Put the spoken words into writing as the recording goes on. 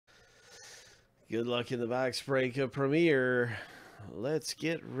Good luck in the box break of Premier. Let's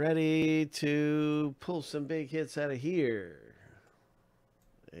get ready to pull some big hits out of here.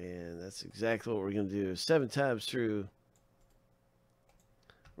 And that's exactly what we're going to do. 7 times through.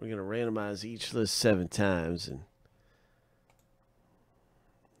 We're going to randomize each list 7 times. And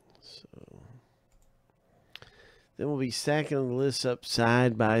so then we'll be stacking the lists up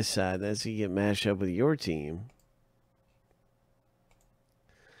side by side. That's how you get matched up with your team.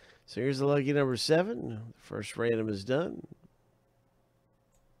 So here's the lucky number 7. The first random is done.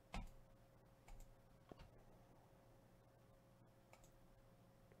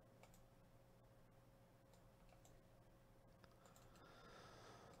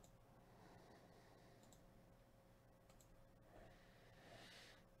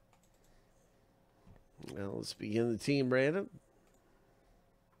 Well, let's begin the team random.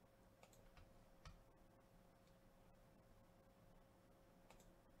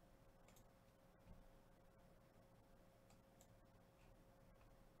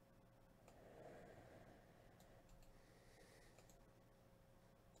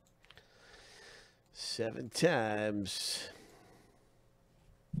 Seven times.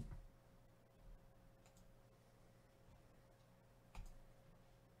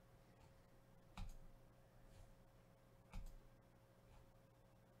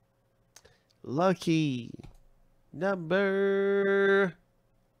 Lucky number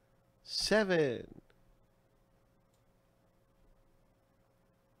 7.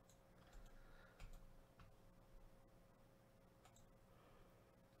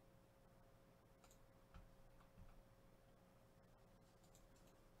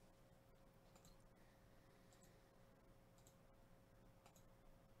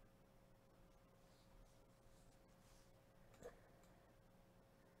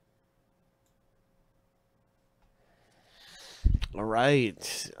 All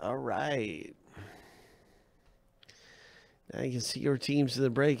right. All right. Now you can see your teams in the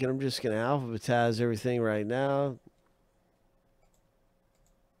break, and I'm just going to alphabetize everything right now.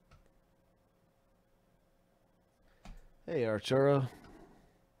 Hey, Arturo.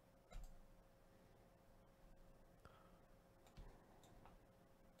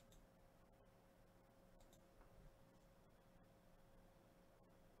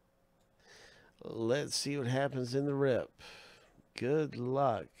 Let's see what happens in the rip. Good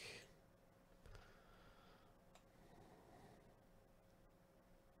luck.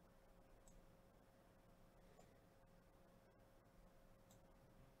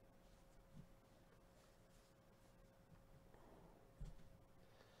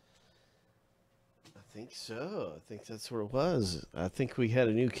 I think so. I think that's where it was. I think we had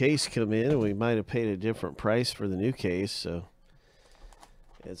a new case come in, and we might have paid a different price for the new case, so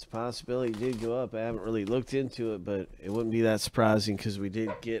it's a possibility it did go up. I haven't really looked into it, but it wouldn't be that surprising because we did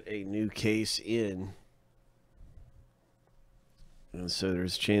get a new case in. And so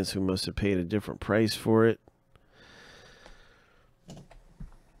there's a chance we must have paid a different price for it.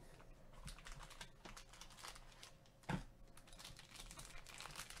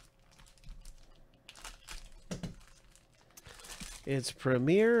 It's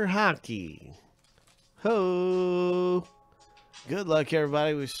Premier Hockey. Ho! Good luck,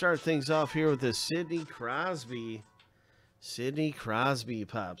 everybody. We start things off here with the Sidney Crosby. Sidney Crosby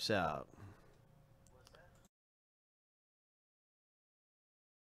pops out.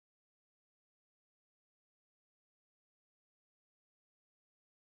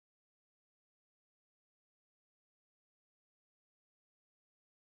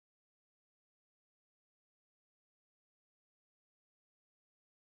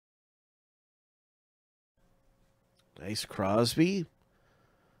 Nice Crosby.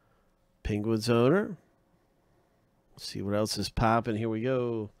 Penguins owner. Let's see what else is popping. Here we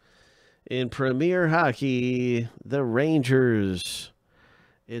go. In Premier Hockey, the Rangers.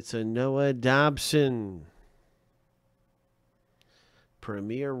 It's a Noah Dobson.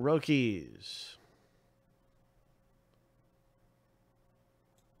 Premier Rookies.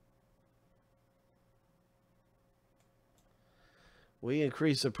 We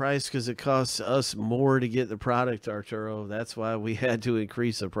increased the price because it costs us more to get the product, Arturo. That's why we had to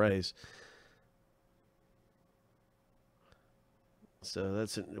increase the price. So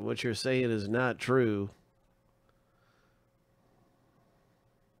that's what you're saying is not true.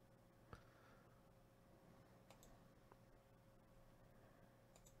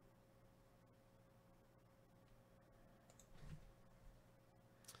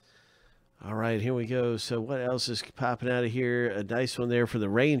 All right, here we go. So what else is popping out of here? A nice one there for the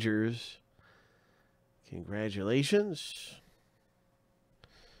Rangers. Congratulations.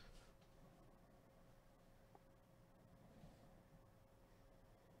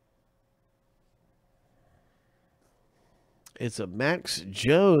 It's a Max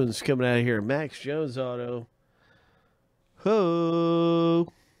Jones coming out of here. Max Jones auto. Ho!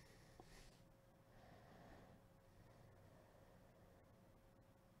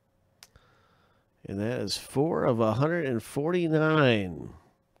 And that is 4 of 149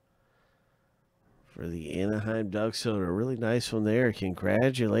 for the Anaheim Ducks owner. A really nice one there.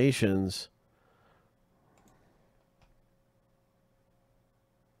 Congratulations.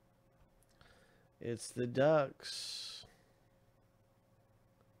 It's the Ducks.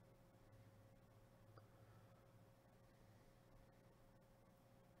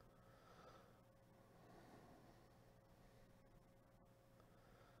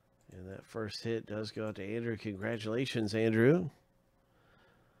 And that first hit does go out to Andrew. Congratulations, Andrew.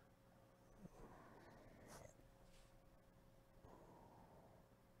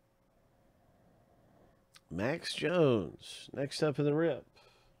 Max Jones, next up in the rip.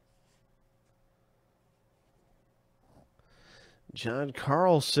 John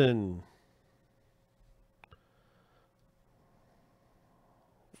Carlson.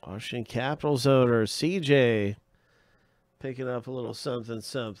 Washington Capitals owner, CJ. Picking up a little something,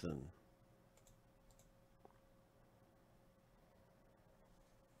 something.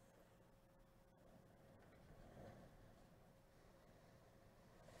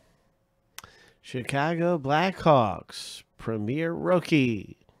 Chicago Blackhawks, premier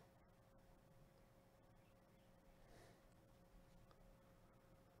rookie.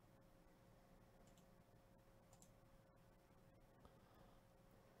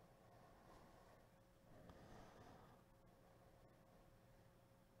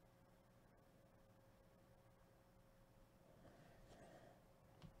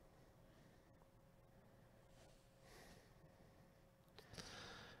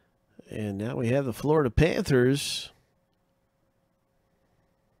 And now we have the Florida Panthers.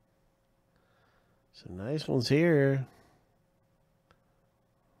 Some nice ones here.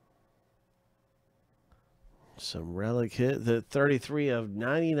 Some relic hit. The 33 of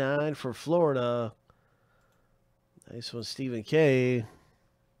 99 for Florida. Nice one, Stephen K.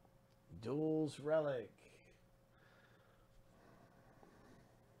 Duels relic.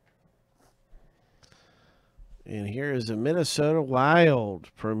 And here is a Minnesota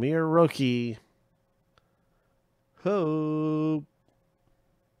Wild premier rookie. Hope.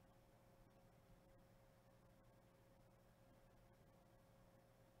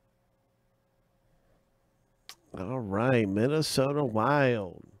 All right, Minnesota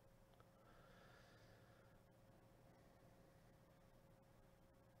Wild.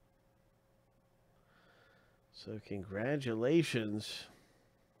 So congratulations.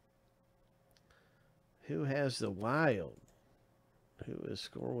 Who has the Wild? Who is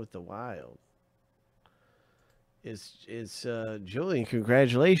scoring with the Wild? It's Julian.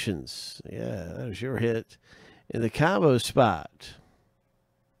 Congratulations. Yeah, that was your hit in the combo spot.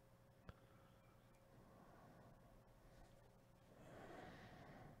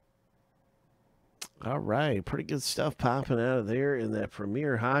 All right, pretty good stuff popping out of there in that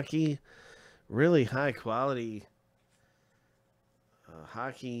Premier Hockey. Really high quality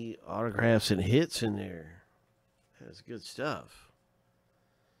hockey autographs and hits in there. That's good stuff.